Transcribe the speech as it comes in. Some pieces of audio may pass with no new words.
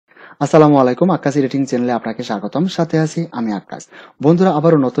আসসালামু আলাইকুম, আক্কাস এডিটিং চ্যানেলে আপনাকে স্বাগতম। সাথে আছি আমি আক্কাস। বন্ধুরা,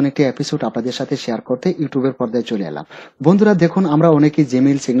 আবারও নতুন একটি এপিসোড আপনাদের সাথে শেয়ার করতে ইউটিউবের পর্দায় চলে এলাম। বন্ধুরা দেখুন, আমরা অনেকেই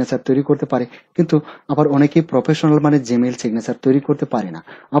জিমেইল সিগনেচার তৈরি করতে পারি, কিন্তু আবার অনেকেই প্রফেশনাল মানে জিমেইল সিগনেচার তৈরি করতে পারি না।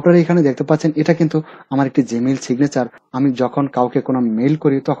 আপনারা এখানে দেখতে পাচ্ছেন, এটা কিন্তু আমার একটি জিমেইল সিগনেচার। আমি যখন কাউকে কোনো মেইল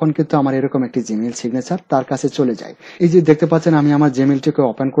করি তখন কিন্তু আমার এরকম একটি জিমেইল সিগনেচার তার কাছে চলে যায়। এই যে দেখতে পাচ্ছেন, আমি আমার জিমেইলটিকে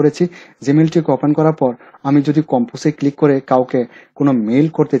ওপেন করেছি। জিমেইলটিকে ওপেন করার পর আমি যদি কম্পোজে ক্লিক করে কাউকে কোনো মেইল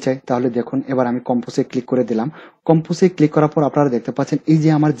করতে চাই, তাহলে দেখুন এবার আমি কম্পোজে ক্লিক করে দিলাম। কম্পোজে ক্লিক করার পর আপনারা দেখতে পাচ্ছেন এই যে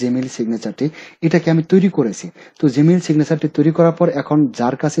আমার জিমেইল সিগনেচারটি, এটাকে আমি তৈরি করেছি। তো জিমেইল সিগনেচারটি তৈরি করার পর এখন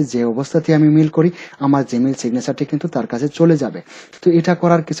যার কাছে যে অবস্থাতে আমি মেইল করি, আমার জিমেইল সিগনেচারটি কিন্তু তার কাছে চলে যাবে। তো এটা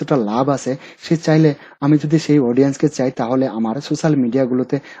করার কিছুটা লাভ আছে। সে চাইলে, আমি যদি সেই অডিয়েন্সকে চাই, তাহলে আমার সোশ্যাল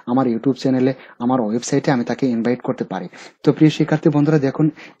মিডিয়াগুলোতে, আমার ইউটিউব চ্যানেলে, আমার ওয়েবসাইটে আমি তাকে ইনভাইট করতে পারি। তো প্রিয় শিক্ষার্থী বন্ধুরা দেখুন,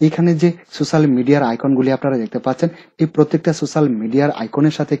 এখানে যে সোশ্যাল মিডিয়ার আইকনগুলি আপনারা দেখতে পাচ্ছেন, এই প্রত্যেকটা সোশ্যাল মিডিয়ার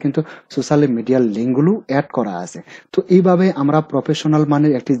আইকনের সাথে কিন্তু সোশ্যাল মিডিয়ার লিঙ্কগুলো অ্যাড করা আছে। তো এইভাবে আমরা প্রফেশনাল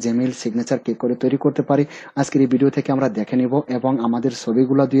মানের একটি জিমেইল সিগনেচার কি করে তৈরি করতে পারি, আজকের এই ভিডিও থেকে আমরা দেখে নিব, এবং আমাদের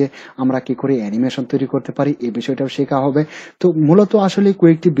ছবিগুলো দিয়ে আমরা কি করে অ্যানিমেশন তৈরি করতে পারি এই বিষয়টাও শেখা হবে। তো মূলত আসলে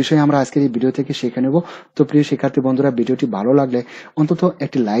কয়েকটি বিষয় আমরা আজকের এই ভিডিও থেকে শিখে নেব। তো প্রিয় শিক্ষার্থী বন্ধুরা, ভিডিওটি ভালো লাগলে অন্তত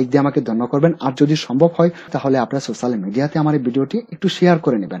একটি লাইক দিয়ে আমাকে ধন্য করবেন, আর যদি সম্ভব হয় তাহলে আপনারা সোশ্যাল মিডিয়াতে আমার এই ভিডিওটি একটু শেয়ার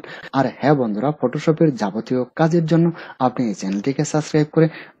করে নেবেন। আর হ্যাঁ বন্ধুরা, ফটোশপের যাবতীয় কাজের জন্য আপনি এই চ্যানেলটিকে সাবস্ক্রাইব করে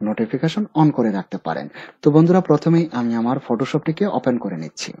নোটিফিকেশন অন করে রাখতে পারেন। তো বন্ধুরা, প্রথমেই আমি আমার ফটোশপটিকে ওপেন করে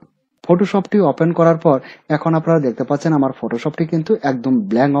নিচ্ছি। ফটোশপটি ওপেন করার পর এখন আপনারা দেখতে পাচ্ছেন আমার ফটোশপটি কিন্তু একদম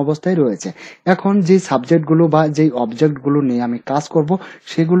ব্ল্যাঙ্ক অবস্থায় রয়েছে। এখন যে সাবজেক্টগুলো বা যেই অবজেক্টগুলো নিয়ে আমি কাজ করব,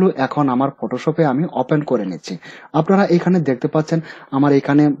 সেগুলো এখন আমার ফটোশপে আমি ওপেন করে নিচ্ছি। আপনারা এখানে দেখতে পাচ্ছেন আমার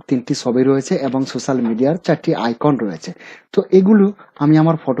এখানে 3টি ছবি রয়েছে এবং সোশ্যাল মিডিয়ার 4টি আইকন রয়েছে। তো এগুলো আমি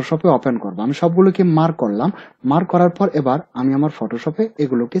আমার ফটোশপে ওপেন করব। আমি সবগুলোকে মার্ক করলাম। মার্ক করার পর এবার আমি আমার ফটোশপে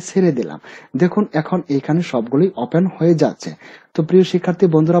এগুলোকে ছেড়ে দিলাম। দেখুন এখন এখানে সবগুলোই ওপেন হয়ে যাচ্ছে। তো প্রিয় শিক্ষার্থী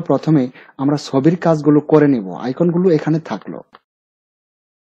বন্ধুরা, প্রথমেই আমরা ছবির কাজগুলো করে নিব। আইকনগুলো এখানে থাকলো।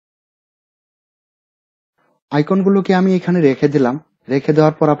 আইকনগুলোকে আমি এখানে রেখে দিলাম। রেখে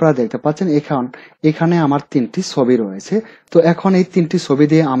দেওয়ার পর আপনারা দেখতে পাচ্ছেন এখানে আমার 3টি ছবি রয়েছে। তো এখন এই 3টি ছবি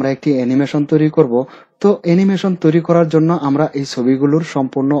দিয়ে আমরা একটি অ্যানিমেশন তৈরি করব। তো অ্যানিমেশন তৈরি করার জন্য আমরা এই ছবিগুলোর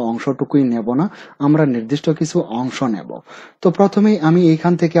সম্পূর্ণ অংশটুকুই নেব না, আমরা নির্দিষ্ট কিছু অংশ নেব। তো প্রথমেই আমি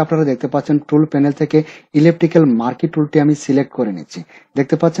এইখান থেকে, আপনারা দেখতে পাচ্ছেন টুল প্যানেল থেকে ইলেকট্রিক্যাল মার্কি টুলটি আমি সিলেক্ট করে নিচ্ছি।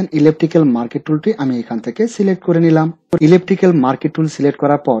 দেখতে পাচ্ছেন ইলেকট্রিক্যাল মার্কি টুলটি আমি এখান থেকে সিলেক্ট করে নিলাম। ইলেকট্রিক্যাল মার্কি টুল সিলেক্ট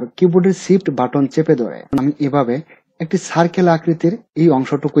করার পর কিবোর্ডের শিফট বাটন চেপে ধরে আমি এভাবে একটি সার্কেল আকৃতির এই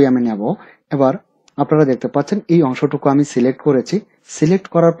অংশটুকুই আমি নেব। এবার আপনারা দেখতে পাচ্ছেন এই অংশটুকু আমি সিলেক্ট করেছি। সিলেক্ট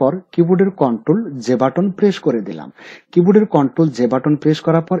করার পর কিবোর্ডের কন্ট্রোল জে বাটন প্রেস করে দিলাম। কিবোর্ডের কন্ট্রোল জে বাটন প্রেস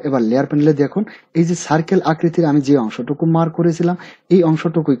করার পর এবার লেয়ার প্যানেলে দেখুন, এই যে সার্কেল আকৃতির আমি যে অংশটুকু মার্ক করেছিলাম, এই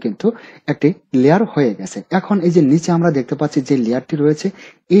অংশটুকুই কিন্তু একটি লেয়ার হয়ে গেছে। এখন এই যে নিচে আমরা দেখতে পাচ্ছি যে লেয়ারটি রয়েছে,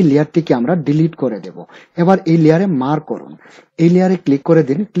 এই লেয়ারটিকে আমরা ডিলিট করে দেব। এবার এই লেয়ারে মার্ক করুন। এই লেয়ারে ক্লিক করে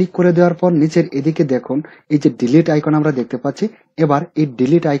দিন। ক্লিক করে দেওয়ার পর নিচের এদিকে দেখুন এই যে ডিলিট আইকন আমরা দেখতে পাচ্ছি। এবার এই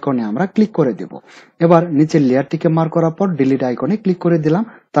ডিলিট আইকনে আমরা ক্লিক করে দেব। এবার নিচের লেয়ারটিকে মার্ক করার পর ডিলিট আইকনে ক্লিক করে দিলাম।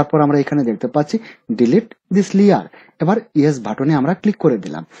 তারপর আমরা এখানে দেখতে পাচ্ছি ডিলিট দিস লেয়ার। এবার ইয়েস বাটনে আমরা ক্লিক করে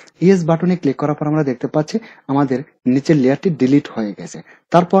দিলাম। ইয়েস বাটনে ক্লিক করার পর আমরা দেখতে পাচ্ছি আমাদের নিচের লেয়ারটি ডিলিট হয়ে গেছে।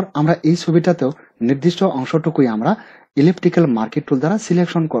 তারপর আমরা এই ছবিটাতেও নির্দিষ্ট অংশটুকুই আমরা ইলেকট্রিক্যাল মার্কি টুল দ্বারা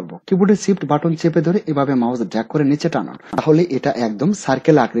সিলেকশন করব। কিবোর্ডের শিফট বাটন চেপে ধরে এভাবে মাউস ড্র্যাগ করে নিচে টানুন, তাহলে এটা একদম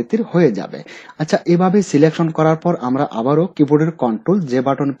সার্কেল আকৃতির হয়ে যাবে। আচ্ছা, এভাবে সিলেকশন করার পর আমরা আবারও কিবোর্ডের কন্ট্রোল জে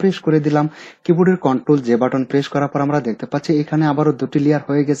বাটন প্রেস করে দিলাম। কিবোর্ডের কন্ট্রোল জে বাটন প্রেস করার পর আমরা দেখতে পাচ্ছি এখানে আবারও 2টি লেয়ার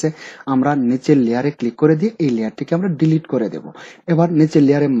হয়ে গেছে। আমরা নিচের লেয়ারে ক্লিক করে দিয়ে এই লেয়ারটিকে আমরা ডিলিট করে দেব। এবার নিচের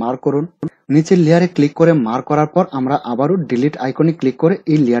লেয়ারে মার্ক করুন। নিচের লেয়ারে ক্লিক করে মার্ক করার পর আমরা আবারও ডিলিট আইকনে ক্লিক করে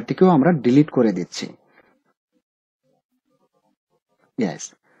এই লেয়ারটিকেও আমরা ডিলিট করে দিচ্ছি। ইয়েস।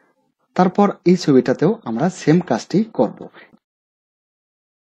 তারপর এই ছবিটাতেও আমরা সেম কাজটি করব।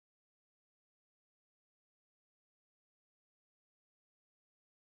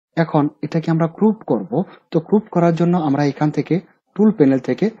 এখন এটাকে আমরা গ্রুপ করব। তো গ্রুপ করার জন্য আমরা এখান থেকে টুল প্যানেল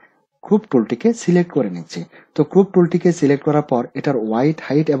থেকে গ্রুপ টুলটিকে সিলেক্ট করে নিচ্ছি। তো গ্রুপ টুলটিকে সিলেক্ট করার পর এটার ওয়াইড,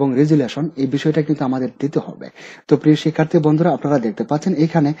 হাইট এবং রেজুলেশন এই বিষয়টা কিন্তু আমাদের দিতে হবে। তো প্রিয় শিক্ষার্থী বন্ধুরা, আপনারা দেখতে পাচ্ছেন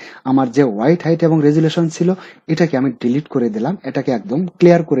এখানে আমার যে ওয়াইড, হাইট এবং রেজুলেশন ছিল, এটাকে আমি ডিলিট করে দিলাম। এটাকে একদম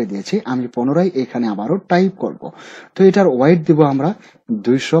ক্লিয়ার করে দিয়েছি। আমি পুনরায় এখানে আবারও টাইপ করব। তো এটার ওয়াইড দিব আমরা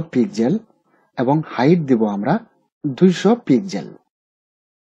 200 পিক্সেল এবং হাইট দিব আমরা 200 পিক্সেল।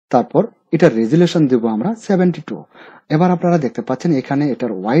 তারপর এটার রেজুলেশন দেব আমরা 72। এবার আপনারা দেখতে পাচ্ছেন এখানে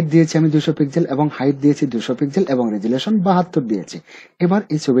এটার ওয়াইড দিয়েছি আমি 200 পিক্সেল এবং হাইট দিয়েছি 200 পিক্সেল এবং রেজুলেশন 72 দিয়েছি। এবার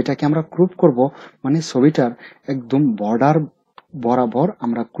এই ছবিটাকে আমরা ক্রপ করব, মানে ছবিটার একদম বর্ডার বরাবর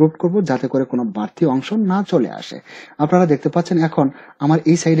আমরা ক্রপ করব যাতে করে কোনো বাড়তি অংশ না চলে আসে। আপনারা দেখতে পাচ্ছেন এখন আমার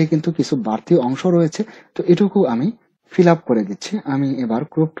এই সাইডে কিন্তু কিছু বাড়তি অংশ রয়েছে, তো এটুকু আমি ফিল আপ করে দিচ্ছি। আমি এবার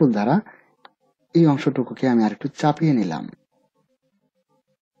ক্রপ টুল দ্বারা এই অংশটুকুকে আমি আরেকটু চাপিয়ে নিলাম,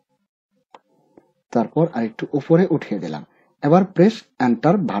 তারপর আরেকটু উপরে উঠিয়ে দিলাম। এবার প্রেস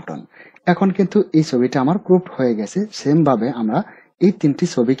এন্টার বাটন। এখন কিন্তু এই ছবিটা আমার ক্রপ হয়ে গেছে। সেম ভাবে আমরা এই তিনটি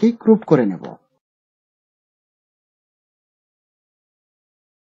ছবিকেই ক্রপ করে নেব।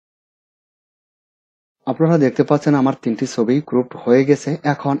 আপনারা দেখতে পাচ্ছেন আমার তিনটি ছবি গ্রুপ হয়ে গেছে।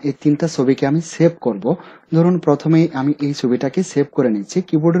 এখন এই তিনটা ছবিকে আমি সেভ করব। ধরুন প্রথমেই আমি এই ছবিটাকে সেভ করে নিচ্ছি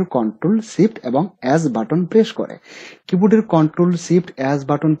কিবোর্ডের কন্ট্রোল শিফট এবং এস বাটন প্রেস করে। কিবোর্ডের control shift S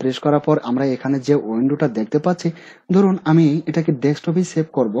button press করার পর আমরা এখানে যে উইন্ডোটা দেখতে পাচ্ছি, ধরুন আমি এটাকে ডেস্কটপে সেভ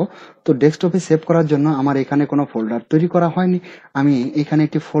করব। তো ডেস্কটপে সেভ করার জন্য আমার এখানে কোনো ফোল্ডার তৈরি করা হয়নি। আমি এখানে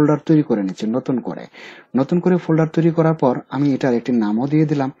একটি ফোল্ডার তৈরি করে নিচ্ছি নতুন করে ফোল্ডার তৈরি করার পর আমি এটার একটি নামও দিয়ে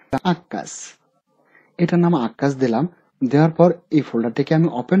দিলাম, আক্কাস। এটার নাম আক্কাস দিলাম। দেওয়ার পর এই ফোল্ডারটিকে আমি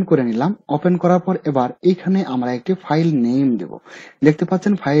ওপেন করে নিলাম। ওপেন করার পর এবার এইখানে আমরা একটি ফাইল নেম দেব। দেখতে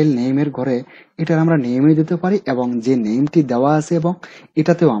পাচ্ছেন ফাইল নেমের ঘরে এটার আমরা নেমই দিতে পারি এবং যে নেমটি দেওয়া আছে এবং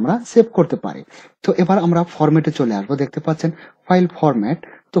এটাতেও আমরা সেভ করতে পারি। তো এবার আমরা ফরম্যাটে চলে আসবো। দেখতে পাচ্ছেন ফাইল ফরম্যাট।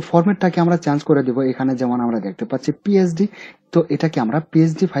 তো ফরম্যাটটাকে আমরা চেঞ্জ করে দিব। এখানে যেমন আমরা দেখতে পাচ্ছি পিএসডি, তো এটাকে আমরা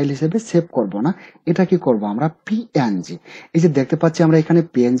পিএসডি ফাইল হিসেবে সেভ করব না, এটা কি করব আমরা পিএনজি। এই যে দেখতে পাচ্ছি আমরা এখানে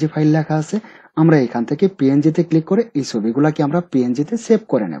পিএনজি ফাইল লেখা আছে, আমরা এখান থেকে পিএনজি তে ক্লিক করে এই ছবিগুলাকে আমরা পিএনজি তে সেভ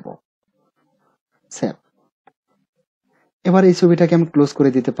করে নেব। সেভ। এবার এই ছবিটাকে আমি ক্লোজ করে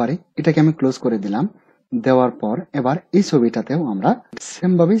দিতে পারি। এটাকে আমি ক্লোজ করে দিলাম। দেওয়ার পর এবার এই ছবিটাতেও আমরা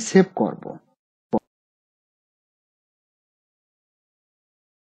সেম ভাবে সেভ করব।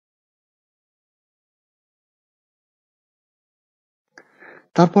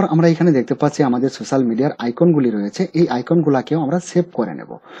 তারপর আমরা এখানে দেখতে পাচ্ছি আমাদের সোশ্যাল মিডিয়ার আইকনগুলি রয়েছে। এই আইকনগুলাকেও আমরা সেভ করে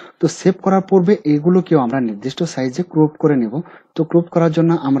নেব। তো সেভ করার পূর্বে এইগুলোকেও আমরা নির্দিষ্ট সাইজে ক্রপ করে নেব। তো ক্রপ করার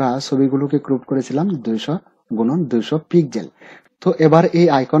জন্য আমরা ছবিগুলোকে ক্রপ করেছিলাম 200x200 পিক্সেল। তো এবার এই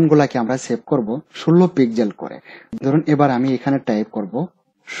আইকনগুলাকে আমরা সেভ করব 16 পিক্সেল করে। ধরুন এবার আমি এখানে টাইপ করব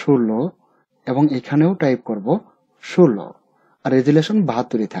 16 এবং এখানেও টাইপ করব 16, আর রেজুলেশন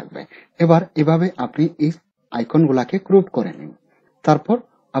 72 থাকবে। এবার এভাবে আপনি এই আইকনগুলাকে ক্রপ করে নিন। তারপর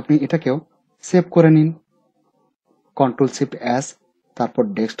আপনি এটাকেও সেভ করে নিন। কন্ট্রোল শিফট এস, তারপর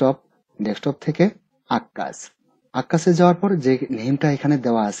ডেস্কটপ থেকে আক্কাসে যাওয়ার পর যে নেমটা এখানে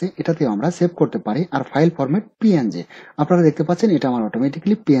দেওয়া আছে এটাতেও আমরা সেভ করতে পারি। আর ফাইল ফরম্যাট পিএনজি। আপনারা দেখতে পাচ্ছেন এটা আমার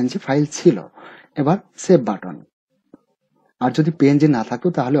অটোমেটিক্যালি পিএনজি ফাইল ছিল। এবার সেভ বাটন। আর যদি পিএনজি না থাকতো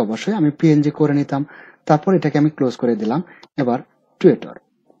তাহলে অবশ্যই আমি পিএনজি করে নিতাম। তারপর এটাকে আমি ক্লোজ করে দিলাম। এবার টুইটার,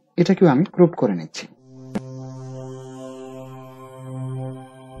 এটাকেও আমি ক্রপ করে নিচ্ছি।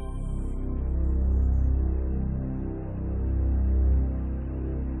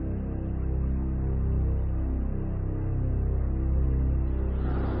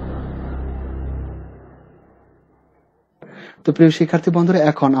 তো প্রিয় শিক্ষার্থী বন্ধুরা,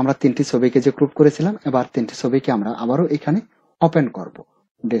 এখন আমরা তিনটি ছবিকে যে গ্রুপ করেছিলাম, এবার তিনটি ছবিকে আমরা আবারও এখানে ওপেন করব।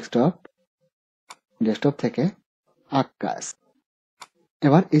 ডেস্কটপ থেকে আক্কাস।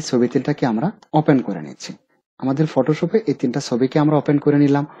 এবার এই ছবি তিনটাকে আমরা ওপেন করে নিচ্ছি। আমাদের ফটোশপে এই তিনটা ছবিকে আমরা ওপেন করে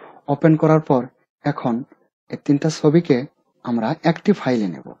নিলাম। ওপেন করার পর এখন এই তিনটা ছবিকে আমরা একটি ফাইলে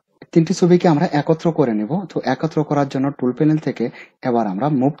নেব। তিনটি ছবিকে আমরা একত্র করে নেব। তো একত্র করার জন্য টুল প্যানেল থেকে এবার আমরা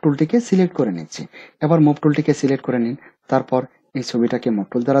মুভ টুলটিকে সিলেক্ট করে নিচ্ছি। এবার মুভ টুলটিকে সিলেক্ট করে নিন। তারপর এই ছবিটাকে মুভ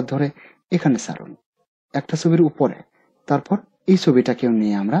টুল দ্বারা ধরে এখানে ছাড়ুন, একটা ছবির উপরে। তারপর এই ছবিটাকেও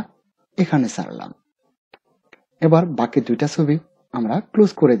নিয়ে আমরা এখানে ছাড়লাম। এবার বাকি দুইটা ছবি আমরা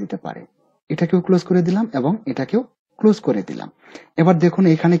ক্লোজ করে দিতে পারি। এটাকেও ক্লোজ করে দিলাম এবং এটাকেও ক্লোজ করে দিলাম। এবার দেখুন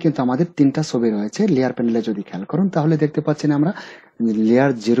এখানে কিন্তু আমাদের তিনটা ছবি রয়েছে। লেয়ার প্যানেলে যদি খেয়াল করুন তাহলে দেখতে পাচ্ছেন আমরা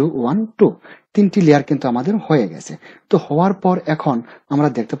লেয়ার 0, 1, 2 তিনটি লেয়ার কিন্তু আমাদের হয়ে গেছে। তো হওয়ার পর এখন আমরা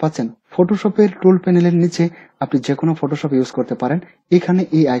দেখতে পাচ্ছেন ফটোশপের টুল প্যানেলের নিচে আপনি যে কোনো ফটোশপ ইউজ করতে পারেন। এখানে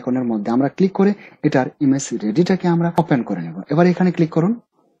এই আইকনের মধ্যে আমরা ক্লিক করে এটার ইমেজ রেডিটাকে আমরা ওপেন করে নেব। এবার এখানে ক্লিক করুন।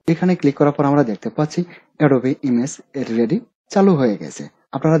 এখানে ক্লিক করার পর আমরা দেখতে পাচ্ছি অ্যাডোবি ইমেজ রেডি চালু হয়ে গেছে।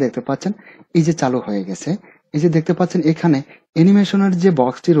 আপনারা দেখতে পাচ্ছেন এই যে চালু হয়ে গেছে। এই যে দেখতে পাচ্ছেন এখানে অ্যানিমেশনের যে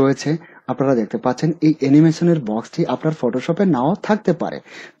বক্সটি রয়েছে, আপনারা দেখতে পাচ্ছেন এই অ্যানিমেশনের বক্সটি আপনার ফটোশপে নাও থাকতে পারে।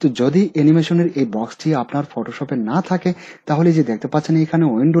 তো যদি অ্যানিমেশনের এই বক্সটি আপনার ফটোশপে না থাকে তাহলে যে দেখতে পাচ্ছেন এখানে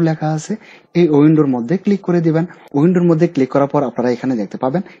উইন্ডো লেখা আছে, এই উইন্ডোর মধ্যে ক্লিক করে দিবেন। উইন্ডোর মধ্যে ক্লিক করার পর আপনারা এখানে দেখতে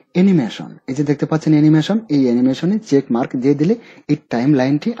পাবেন অ্যানিমেশন। এই যে দেখতে পাচ্ছেন অ্যানিমেশন, এই অ্যানিমেশনে চেক মার্ক দিয়ে দিলে এই টাইম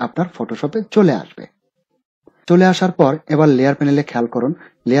লাইনটি আপনার ফটোশপে চলে আসবে। চলে আসার পর এবার লেয়ার প্যানেলে খেয়াল করুন।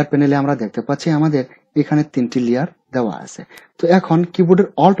 লেয়ার প্যানেলে আমরা দেখতে পাচ্ছি আমাদের এখানে তিনটি লেয়ার দেওয়া আছে। তো এখন কিবোর্ডের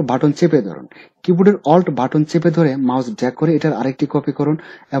অল্ট বাটন চেপে ধরুন, কিবোর্ডের অল্ট বাটন চেপে ধরে মাউস ড্র্যাগ করে এটার আরেকটি কপি করুন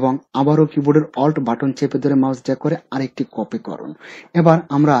এবং আবারও কিবোর্ডের অল্ট বাটন চেপে ধরে মাউস ড্র্যাগ করে আরেকটি কপি করুন। এবার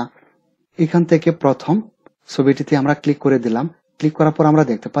আমরা এখান থেকে প্রথম ছবিটিতে আমরা ক্লিক করে দিলাম। ক্লিক করার পর আমরা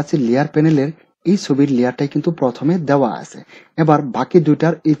দেখতে পাচ্ছি লেয়ার প্যানেলের এই ছবির লেয়ারটাই কিন্তু প্রথমে দেওয়া আছে। এবার বাকি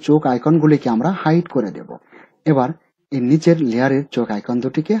দুইটার এই চোখ আইকনগুলিকে আমরা হাইড করে দেব। এবার এই নিচের লেয়ারের চোখ আইকন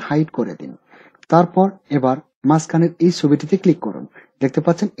দুটিকে হাইড করে দিন। তারপর এবার মাঝখানের এই ছবিটিতে ক্লিক করুন। দেখতে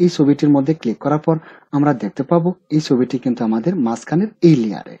পাচ্ছেন এই ছবিটির মধ্যে ক্লিক করার পর আমরা দেখতে পাবো এই ছবিটি কিন্তু আমাদের মাঝখানের এই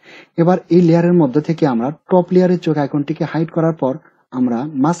লেয়ারে। এবার এই লেয়ারের মধ্যে থেকে আমরা টপ লেয়ারের চোখ আইকনটিকে হাইড করার পর আমরা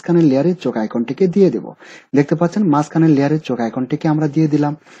মাঝখানের লেয়ারের চোখ আইকনটিকে দিয়ে দেব। দেখতে পাচ্ছেন মাঝখানের লেয়ারের চোখ আইকনটিকে আমরা দিয়ে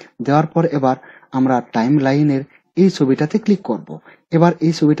দিলাম। দেওয়ার পর এবার আমরা টাইম লাইনের এই ছবিটাতে ক্লিক করব। এবার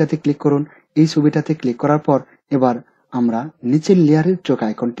এই ছবিটাতে ক্লিক করুন। এই ছবিটাতে ক্লিক করার পর এবার আমরা নিচের লেয়ারের চোখ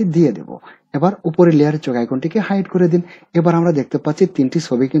আইকনটি দিয়ে দেব। এবার উপরের লেয়ারের চোখ আইকনটিকে হাইড করে দিন। এবার আমরা দেখতে পাচ্ছি তিনটি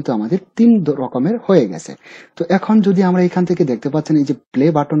ছবি কিন্তু আমাদের তিন রকমের হয়ে গেছে। তো এখন যদি আমরা এখান থেকে দেখতে পাচ্ছেন এই যে প্লে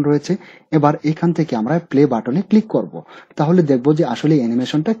বাটন রয়েছে, এবার এখান থেকে আমরা প্লে বাটনে ক্লিক করব। তাহলে দেখব যে আসলে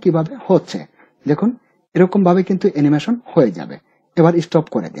অ্যানিমেশনটা কিভাবে হচ্ছে। দেখুন এরকম ভাবে কিন্তু অ্যানিমেশন হয়ে যাবে। এবার স্টপ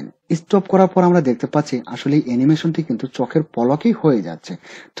করে দিন। স্টপ করার পর আমরা দেখতে পাচ্ছি আসলে এই অ্যানিমেশনটি কিন্তু চোখের পলকেই হয়ে যাচ্ছে।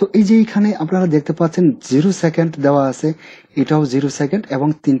 তো এই যে এখানে আপনারা দেখতে পাচ্ছেন 0 সেকেন্ড দেওয়া আছে, এটাও 0 সেকেন্ড এবং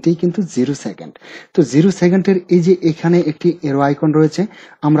তিনটেই কিন্তু 0 সেকেন্ড। তো 0 সেকেন্ডের এই যে এখানে একটি এরো আইকন রয়েছে,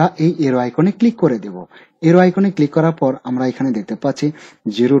 আমরা এই এরো আইকনে ক্লিক করে দেব। এরো আইকনে ক্লিক করার পর আমরা এখানে দেখতে পাচ্ছি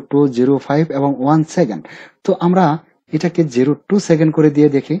 0, 2, 0, 5 এবং 1 সেকেন্ড। তো আমরা এটাকে 0.2 সেকেন্ড করে দিয়ে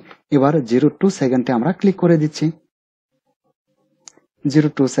দেখি। এবার 0.2 সেকেন্ডে আমরা ক্লিক করে দিচ্ছি।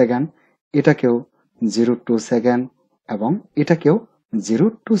 0.2 সেকেন্ড, এটাকেও 0.2 সেকেন্ড এবং এটাকেও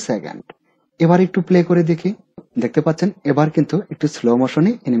 0.2 সেকেন্ড। এবার একটু প্লে করে দেখি। দেখতে পাচ্ছেন এবার কিন্তু একটু স্লো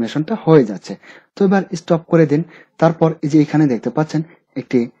মোশনে অ্যানিমেশনটা হয়ে যাচ্ছে। তো এবার স্টপ করে দিন। তারপর এই যে এখানে দেখতে পাচ্ছেন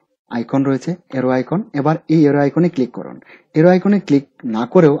একটি আইকন রয়েছে, এরো আইকন। এবার এই এরো আইকনে ক্লিক করুন। এরো আইকনে ক্লিক না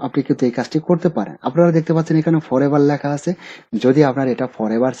করেও আপনি কিন্তু এই কাজটি করতে পারেন। আপনারা দেখতে পাচ্ছেন এখানে ফরএভার লেখা আছে। যদি আপনার এটা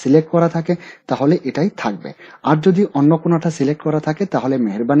ফরএভার সিলেক্ট করা থাকে তাহলে এটাই থাকবে। আর যদি অন্য কোনোটা সিলেক্ট করা থাকে তাহলে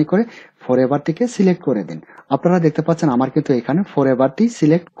মেহেরবানি করে ফরএভারটিকে সিলেক্ট করে দিন। আপনারা দেখতে পাচ্ছেন আমার কিন্তু এখানে ফরএভারটি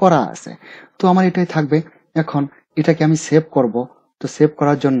সিলেক্ট করা আছে। তো আমার এটাই থাকবে। এখন এটাকে আমি সেভ করব। তো সেভ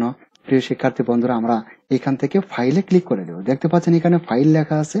করার জন্য প্রিয় শিক্ষার্থী বন্ধুরা আমরা এখান থেকে ফাইলে ক্লিক করে দেব। দেখতে পাচ্ছেন এখানে ফাইল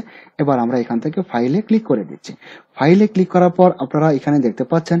লেখা আছে। এবার আমরা এখান থেকে ফাইলে ক্লিক করে দিচ্ছি। ফাইলে ক্লিক করার পর আপনারা এখানে দেখতে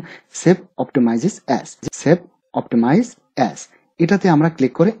পাচ্ছেন save অপটিমাইজেস as, save optimise as, এটাতে আমরা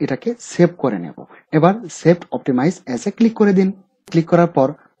ক্লিক করে এটাকে সেভ করে নেব। এবার save optimise as a click করে দিন। ক্লিক করার পর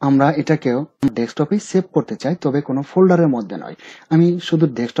আমরা এটাকেও ডেস্কটপে সেভ করতে চাই, তবে কোনো ফোল্ডারের মধ্যে নয়। আমি শুধু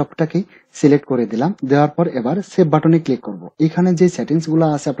ডেস্কটপটাকেই সিলেক্ট করে দিলাম। দেওয়ার পর এবার সেভ বাটনে ক্লিক করব। এখানে যে সেটিংস গুলো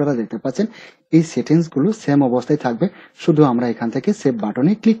আছে আপনারা দেখতে পাচ্ছেন এই সেটিংস গুলো সেম অবস্থায় থাকবে। শুধু আমরা এখান থেকে সেভ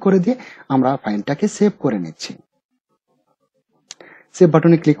বাটনে ক্লিক করে দিয়ে আমরা ফাইলটাকে সেভ করে নিচ্ছি। সেভ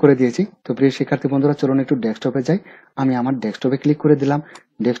বাটনে ক্লিক করে দিয়েছি। তো প্রিয় শিক্ষার্থী বন্ধুরা চলুন একটু ডেস্কটপে যাই। আমি আমার ডেস্কটপে ক্লিক করে দিলাম।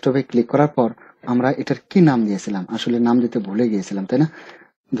 ডেস্কটপে ক্লিক করার পর আমরা এটার কি নাম দিয়েছিলাম, আসলে নাম দিতে ভুলে গিয়েছিলাম, তাই না?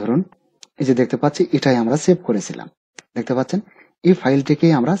 ধরুন এই যে দেখতে পাচ্ছি এটাই আমরা সেভ করেছিলাম। দেখতে পাচ্ছেন এই ফাইলটিকে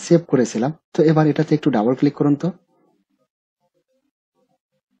আমরা সেভ করেছিলাম। তো এবার এটাতে একটু ডাবল ক্লিক করুন। তো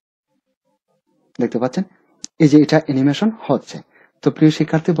দেখতে পাচ্ছেন এই যে এটা অ্যানিমেশন হচ্ছে। তো প্রিয়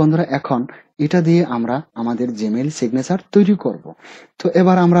শিক্ষার্থী বন্ধুরা এখন এটা দিয়ে আমরা আমাদের জিমেইল সিগনেচার তৈরি করব। তো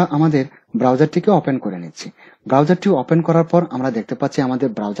এবার আমরা আমাদের ব্রাউজারটিকে ওপেন করে নিচ্ছি। ব্রাউজারটি ওপেন করার পর আমরা দেখতে পাচ্ছি আমাদের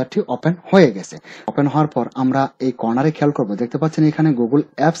ব্রাউজারটি ওপেন হয়ে গেছে। ওপেন হওয়ার পর আমরা এই কর্নারে খেয়াল করব। দেখতে পাচ্ছেন এখানে গুগল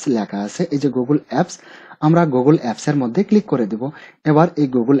অ্যাপস লেখা আছে। এই যে গুগল অ্যাপস, আমরা গুগল অ্যাপস এর মধ্যে ক্লিক করে দিব। এবার এই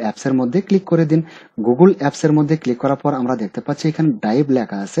গুগল অ্যাপস এর মধ্যে ক্লিক করে দিন। গুগল অ্যাপস এর মধ্যে ক্লিক করার পর আমরা দেখতে পাচ্ছি এখানে ড্রাইভ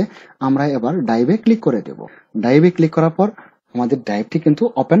লেখা আছে। আমরা এবার ড্রাইভে ক্লিক করে দেব। ড্রাইভে ক্লিক করার পর আমাদের ড্রাইভটি কিন্তু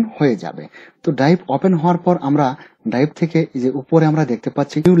ওপেন হয়ে যাবে। তো ড্রাইভ ওপেন হওয়ার পর আমরা ড্রাইভ থেকে এই যে উপরে আমরা দেখতে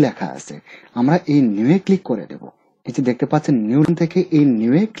পাচ্ছি নিউ লেখা আছে, আমরা এই নিউ এ ক্লিক করে দেব। এই যে দেখতে পাচ্ছেন নিউ থেকে এই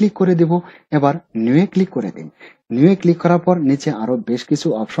নিউ এ ক্লিক করে দেব। এবার নিউ এ ক্লিক করে দিন। নিউ এ ক্লিক করার পর নিচে আরো বেশ কিছু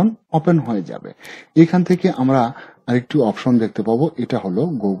অপশন ওপেন হয়ে যাবে। এখান থেকে আমরা আরেকটু অপশন দেখতে পাবো, এটা হলো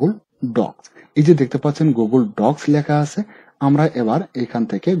গুগল ডক্স। এই যে দেখতে পাচ্ছেন গুগল ডক্স লেখা আছে, আমরা এবার এখান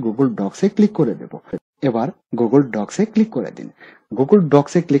থেকে গুগল ডক্স এ ক্লিক করে দেব। এবার গুগল ডক্স এ ক্লিক করে দিন। গুগল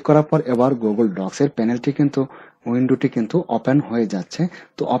ডক্স এ ক্লিক করার পর এবার গুগল ডক্স এর প্যানেলটি কিন্তু উইন্ডোটি কিন্তু ওপেন হয়ে যাচ্ছে।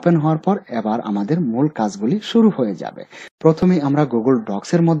 তো ওপেন হওয়ার পর এবার আমাদের মূল কাজগুলি শুরু হয়ে যাবে। প্রথমে আমরা গুগল ডক্স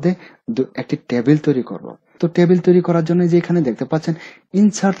এর মধ্যে একটি টেবিল তৈরি করব। তো টেবিল তৈরি করার জন্য যে এখানে দেখতে পাচ্ছেন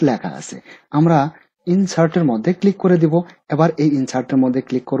ইনসার্ট লেখা আছে, আমরা ইনসার্টের মধ্যে ক্লিক করে দিব। এবার এই ইনসার্টের মধ্যে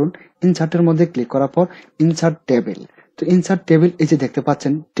ক্লিক করুন। ইনসার্টের মধ্যে ক্লিক করার পর ইনসার্ট টেবিল, তো তো ইনসার্ট টেবিল, এই যে দেখতে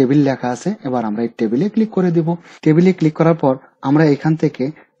পাচ্ছেন টেবিল লেখা আছে, এবার আমরা এই টেবিলে ক্লিক করে দিব। টেবিলে ক্লিক করার পর আমরা এখান থেকে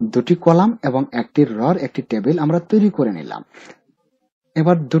দুটি কলাম এবং একটি রর একটি টেবিল আমরা তৈরি করে নিলাম।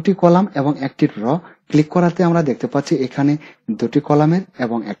 এবার দুটি কলাম এবং একটি র ক্লিক করাতে আমরা দেখতে পাচ্ছি এখানে দুটি কলামের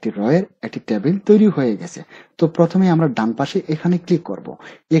এবং একটি র এর একটি টেবিল তৈরি হয়ে গেছে। তো প্রথমে আমরা ডান পাশে এখানে ক্লিক করব।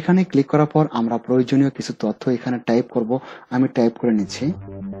 এখানে ক্লিক করার পর আমরা প্রয়োজনীয় কিছু তথ্য এখানে টাইপ করব। আমি টাইপ করে নিচ্ছি।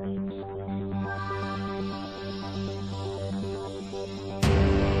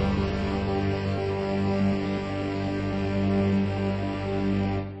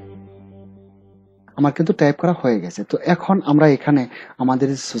 আমার কিন্তু টাইপ করা হয়ে গেছে। তো এখন আমরা এখানে আমাদের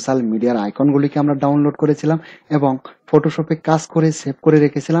সোশ্যাল মিডিয়ার আইকনগুলিকে আমরা ডাউনলোড করেছিলাম এবং ফটোশপে কাজ করে সেভ করে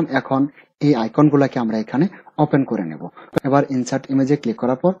রেখেছিলাম। এখন এই আইকনগুলোকে আমরা এখানে ওপেন করে নেব। এবার ইনসার্ট ইমেজে ক্লিক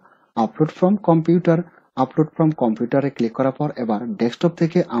করার পর আপলোড ফ্রম কম্পিউটারে ক্লিক করার পর এবার ডেস্কটপ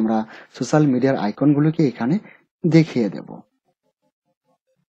থেকে আমরা সোশ্যাল মিডিয়ার আইকনগুলোকে এখানে দেখিয়ে দেব।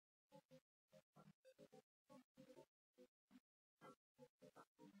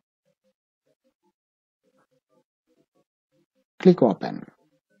 Click open.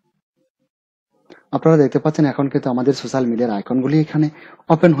 আপনারা দেখতে পাচ্ছেন এখন কিন্তু আমাদের সোশ্যাল মিডিয়ার আইকনগুলি এখানে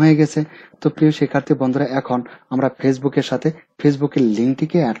ওপেন হয়ে গেছে। তো প্রিয় শিক্ষার্থী বন্ধুরা, এখন আমরা ফেসবুকের সাথে ফেসবুকের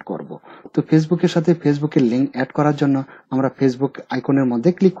লিঙ্কটিকে অ্যাড করব। তো ফেসবুকের সাথে ফেসবুকের লিঙ্ক অ্যাড করার জন্য আমরা ফেসবুক আইকনের মধ্যে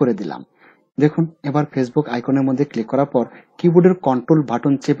ক্লিক করে দিলাম। দেখুন, এবার ফেসবুক আইকনের মধ্যে ক্লিক করার পর কিবোর্ডের কন্ট্রোল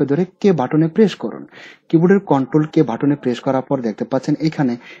বাটন চেপে ধরে কে বাটনে প্রেস করুন। কিবোর্ডের কন্ট্রোল কে বাটনে প্রেস করার পর দেখতে পাচ্ছেন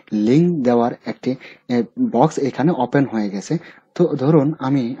এখানে লিঙ্ক দেওয়ার একটি বক্স এখানে ওপেন হয়ে গেছে। তো ধরুন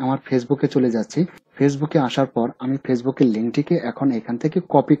আমি আমার ফেসবুকে চলে যাচ্ছি। ফেসবুকে আসার পর আমি ফেসবুকের লিঙ্কটিকে এখন এখান থেকে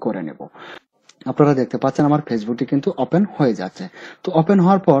কপি করে নেব। আপনারা দেখতে পাচ্ছেন আমার ফেসবুকটি কিন্তু ওপেন হয়ে যাচ্ছে। তো ওপেন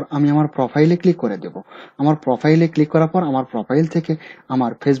হওয়ার পর আমি আমার প্রোফাইলে ক্লিক করে দেব। আমার প্রোফাইলে ক্লিক করার পর আমার প্রোফাইল থেকে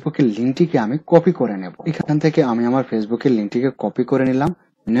আমার ফেসবুকের লিঙ্কটিকে আমি কপি করে নেব। এখান থেকে আমি আমার ফেসবুকের লিঙ্কটিকে কপি করে নিলাম।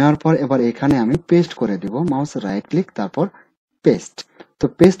 নেওয়ার পর এবার এখানে আমি পেস্ট করে দেব। মাউস রাইট ক্লিক, তারপর পেস্ট। তো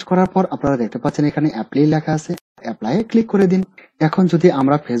পেস্ট করার পর আপনারা দেখতে পাচ্ছেন এখানে অ্যাপ্লাই লেখা আছে, অ্যাপ্লাই ক্লিক করে দিন। এখন যদি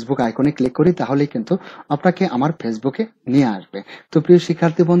আমরা ফেসবুক আইকনে ক্লিক করি তাহলে কিন্তু আপনাকে আমার ফেসবুকে নিয়ে আসবে। তো প্রিয়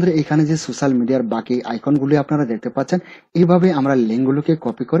শিক্ষার্থী বন্ধুরা, এখানে যে সোশ্যাল মিডিয়ার বাকি আইকনগুলি আপনারা দেখতে পাচ্ছেন, এইভাবে আমরা লিঙ্কগুলোকে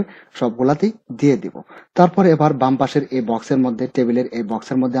কপি করে সবগুলাতেই দিয়ে দিব। তারপর এবার বাম পাশের এই বক্সের মধ্যে, টেবিলের এই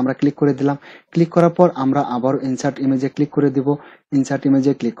বক্সের মধ্যে আমরা ক্লিক করে দিলাম। ক্লিক করার পর আমরা আবার ইনসার্ট ইমেজে ক্লিক করে দিব। ইনসার্ট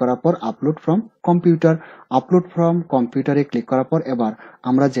ইমেজে ক্লিক করার পর আপলোড ফ্রম কম্পিউটারে ক্লিক করার পর এবার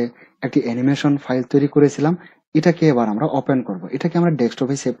আমরা যে একটি অ্যানিমেশন ফাইল তৈরি করেছিলাম এটাকে এবার আমরা ওপেন করব। এটাকে আমরা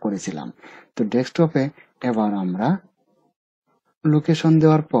ডেস্কটপে সেভ করেছিলাম। তো ডেস্কটপে এবার আমরা লোকেশন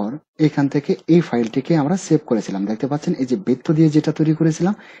দেওয়ার পর এখান থেকে এই ফাইলটিকে আমরা সেভ করেছিলাম। দেখতে পাচ্ছেন এই যে বৃত্ত দিয়ে যেটা তৈরি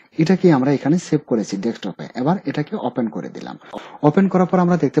করেছিলাম এটাকে আমরা এখানে সেভ করেছি ডেস্কটপে। এবার এটাকে ওপেন করে দিলাম। ওপেন করার পর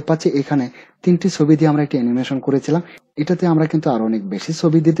আমরা দেখতে পাচ্ছি এখানে 3টি ছবি দিয়ে আমরা একটি অ্যানিমেশন করেছিলাম। এটাতে আমরা কিন্তু আরো অনেক বেশি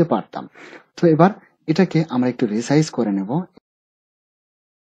ছবি দিতে পারতাম। তো এবার এটাকে আমরা একটু রিসাইজ করে নেব।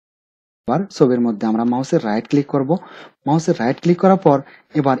 এবার ছবির মধ্যে আমরা মাউসের রাইট ক্লিক করব। মাউসের রাইট ক্লিক করার পর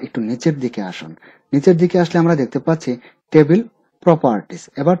এবার একটু নিচের দিকে আসুন। নিচের দিকে আসলে আমরা দেখতে পাচ্ছি টেবিল প্রপার্টিস।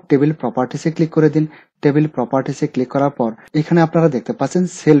 এবার টেবিল প্রপার্টিসে ক্লিক করে দিন। টেবিল প্রপার্টিসে ক্লিক করার পর এখানে আপনারা দেখতে পাচ্ছেন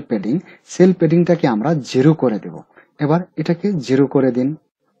সেল পেডিং। সেল পেডিংটাকে আমরা 0 করে দেব। এবার এটাকে 0 করে দিন,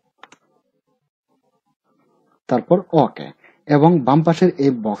 তারপর ওকে। এবং বাম পাশের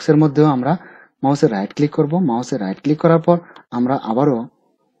এই বক্সের মধ্যেও আমরা মাউসের রাইট ক্লিক করব। মাউসের রাইট ক্লিক করার পর আমরা আবারও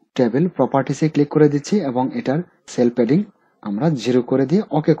টেবিল প্রপার্টিসে ক্লিক করে দিচ্ছি এবং এটার সেল প্যাডিং আমরা 0 করে দিয়ে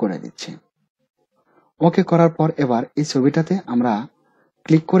ওকে করে দিচ্ছি। ওকে করার পর এবার এই ছবিটাতে আমরা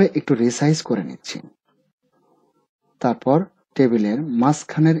ক্লিক করে একটু রিসাইজ করে নিচ্ছি। তারপর টেবিলের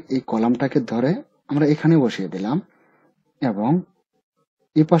মাঝখানের এই কলামটাকে ধরে আমরা এখানে বসিয়ে দিলাম এবং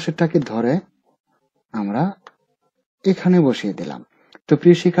এই পাশেরটাকে ধরে আমরা এখানে বসিয়ে দিলাম। তো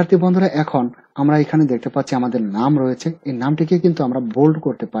প্রিয় শিক্ষার্থী বন্ধুরা, এখন আমরা এখানে দেখতে পাচ্ছি আমাদের নাম রয়েছে। এই নামটিকে কিন্তু আমরা বোল্ড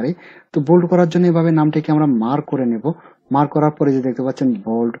করতে পারি। তো বোল্ড করার জন্য এভাবে নামটিকে আমরা মার্ক করে নেব। মার্ক করার পরে যে দেখতে পাচ্ছেন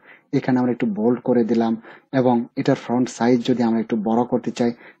বোল্ড, এখানে আমরা একটু বোল্ড করে দিলাম এবং এটার ফ্রন্ট সাইজ যদি আমরা একটু বড় করতে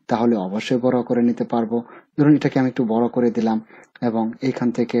চাই তাহলে অবশ্যই বড় করে নিতে পারবো। ধরুন এটাকে আমি একটু বড় করে দিলাম এবং এইখান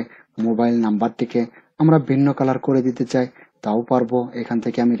থেকে মোবাইল নাম্বারটিকে আমরা ভিন্ন কালার করে দিতে চাই তাও পারবো। এখান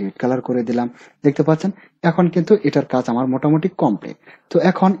থেকে আমি রেড কালার করে দিলাম। দেখতে পাচ্ছেন এখন কিন্তু এটার কাজ আমার মোটামুটি কমপ্লিট। তো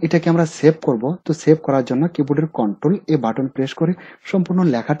এখন এটাকে আমরা সেভ করব। তো সেভ করার জন্য কিবোর্ডের কন্ট্রোল এ বাটন প্রেস করে সম্পূর্ণ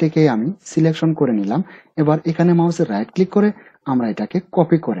লেখাটিকে আমি সিলেকশন করে নিলাম। এবার এখানে মাউসের রাইট ক্লিক করে আমরা এটাকে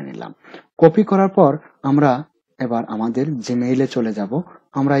কপি করে নিলাম। কপি করার পর আমরা এবার আমাদের জিমেইলে চলে যাব।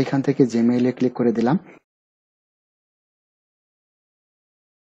 আমরা এখান থেকে জিমেইলে ক্লিক করে দিলাম।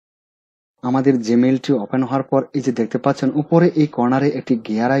 আমাদের জিমেইলটি ওপেন হওয়ার পর এই যে দেখতে পাচ্ছেন উপরে এই কর্নারে একটি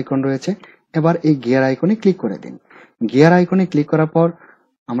গিয়ার আইকন রয়েছে। এবার এই গিয়ার আইকনে ক্লিক করে দিন। গিয়ার আইকনে ক্লিক করার পর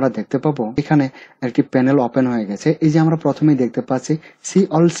আমরা দেখতে পাবো এখানে একটি প্যানেল ওপেন হয়ে গেছে। এই যে আমরা প্রথমেই দেখতে পাচ্ছি সি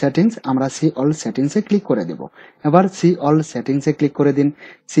অল সেটিংস, আমরা সি অল সেটিংসে ক্লিক করে দেব। এবার সি অল সেটিংসে ক্লিক করে দিন।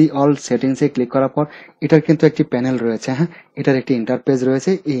 সি অল সেটিংসে ক্লিক করার পর এটার কিন্তু একটি প্যানেল রয়েছে, হ্যাঁ, এটার একটি ইন্টারপেজ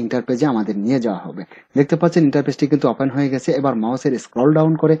রয়েছে। এই ইন্টারপেজে আমাদের নিয়ে যাওয়া হবে। দেখতে পাচ্ছেন ইন্টারপেজটি কিন্তু ওপেন হয়ে গেছে। এবার মাউসের স্ক্রল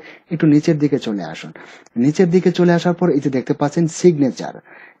ডাউন করে একটু নিচের দিকে চলে আসুন। নিচের দিকে চলে আসার পর এই যে দেখতে পাচ্ছেন সিগনেচার,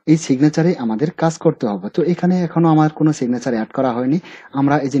 এই সিগনেচারে আমাদের কাজ করতে হবে। তো এখানে এখনো আমার কোনো সিগনেচার অ্যাড করা হয়নি।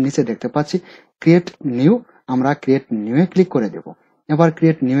 আমরা এই যে নিচে দেখতে পাচ্ছি ক্রিয়েট নিউ, আমরা ক্রিয়েট নিউ এ ক্লিক করে দেব। এবার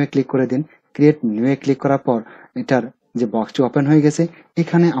ক্রিয়েট নিউ এ ক্লিক করে দিন। ক্রিয়েট নিউ এ ক্লিক করার পর এটার যে বক্সটি ওপেন হয়ে গেছে,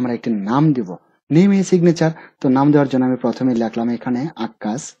 এখানে আমরা একটি নাম দিব। নেম এ সিগনেচার, তো নাম দেওয়ার জন্য আমি প্রথমে লিখলাম এখানে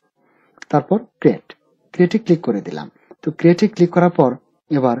আক্কাস, তারপর ক্রিয়েট, ক্রিয়েটে ক্লিক করে দিলাম। তো ক্রিয়েটে ক্লিক করার পর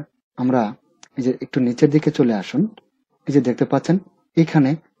এবার আমরা এই যে একটু নিচের দিকে চলে আসুন। এই যে দেখতে পাচ্ছেন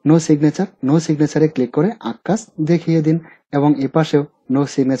এখানে নো সিগনেচার, নো সিগনেচারে ক্লিক করে আক্কাস দেখিয়ে দিন এবং এ পাশেও নো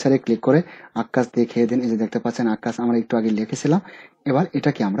সিগনেচারে ক্লিক করে আক্কাস দেখিয়ে দিন। এই যে দেখতে পাচ্ছেন আক্কাস আমরা একটু আগে লিখেছিলাম। এবার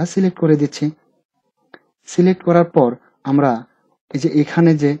এটাকে আমরা সিলেক্ট করে দিচ্ছি। সিলেক্ট করার পর আমরা এই যে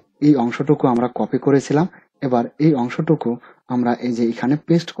এখানে যে এই অংশটুকু আমরা কপি করেছিলাম, এবার এই অংশটুকু আমরা এই যে এখানে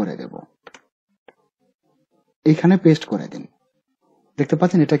পেস্ট করে দেব। এখানে পেস্ট করে দিন। দেখতে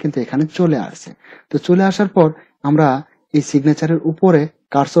পাচ্ছেন এটা কিন্তু এখানে চলে আসছে। তো চলে আসার পর আমরা এই সিগনেচারের উপরে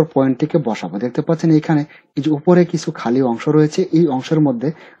কার্সর পয়েন্টটিকে বসাবো। দেখতে পাচ্ছেন এখানে এই যে উপরে কিছু খালি অংশ রয়েছে, এই অংশের মধ্যে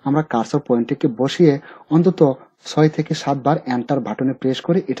আমরা কার্সর পয়েন্টটিকে বসিয়ে অন্তত 6 থেকে 7 বার এন্টার বাটনে প্রেস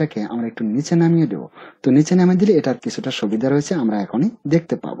করে এটাকে আমরা একটু নিচে নামিয়ে দেবো। তো নিচে নামিয়ে দিলে এটার কিছুটা সুবিধা রয়েছে, আমরা এখনই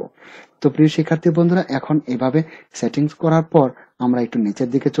দেখতে পাবো। তো প্রিয় শিক্ষার্থী বন্ধুরা, এখন এভাবে সেটিংস করার পর আমরা একটু নিচের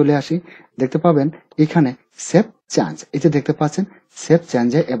দিকে চলে আসি। দেখতে পাবেন এখানে সেভ চেঞ্জ, এই যে দেখতে পাচ্ছেন সেভ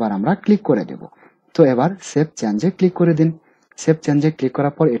চেঞ্জে এবার আমরা ক্লিক করে দেব। তো এবার সেভ চেঞ্জে ক্লিক করে দিন। সেভ চেঞ্জে ক্লিক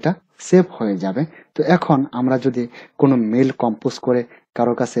করার পর এটা সেভ হয়ে যাবে। তো এখন আমরা যদি কোনো মেল কম্পোজ করে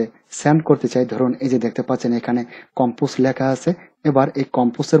কারো কাছে সেন্ড করতে চাই, ধরুন এই যে দেখতে পাচ্ছেন এখানে কম্পোজ লেখা আছে। এবার এই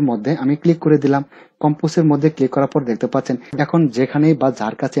কম্পোজের মধ্যে আমি ক্লিক করে দিলাম। কম্পোজের মধ্যে ক্লিক করার পর দেখতে পাচ্ছেন এখন যেখানেই বা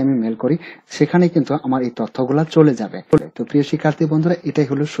যার কাছে আমি মেল করি সেখানে কিন্তু আমার এই তথ্যগুলা চলে যাবে। তো প্রিয় শিক্ষার্থী বন্ধুরা, এটাই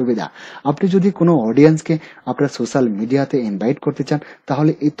হলো সুবিধা। আপনি যদি কোনো অডিয়েন্সকে আপনার সোশ্যাল মিডিয়াতে ইনভাইট করতে চান,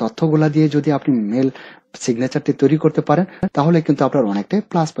 তাহলে এই তথ্যগুলা দিয়ে যদি আপনি মেল সিগনেচারটি তৈরি করতে পারেন, তাহলে কিন্তু আপনার অনেকটাই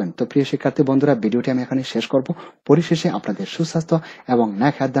প্লাস পয়েন্ট। তো প্রিয় শিক্ষার্থী বন্ধুরা, ভিডিওটি আমি এখানে শেষ করব। পরিশেষে আপনাদের সুস্বাস্থ্য এবং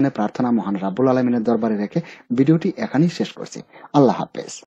ন্যাক হাত দানের প্রার্থনা মহান রাব্বুল আলামিনের দরবারে রেখে ভিডিওটি এখানেই শেষ করছি। আল্লাহ হাফেজ।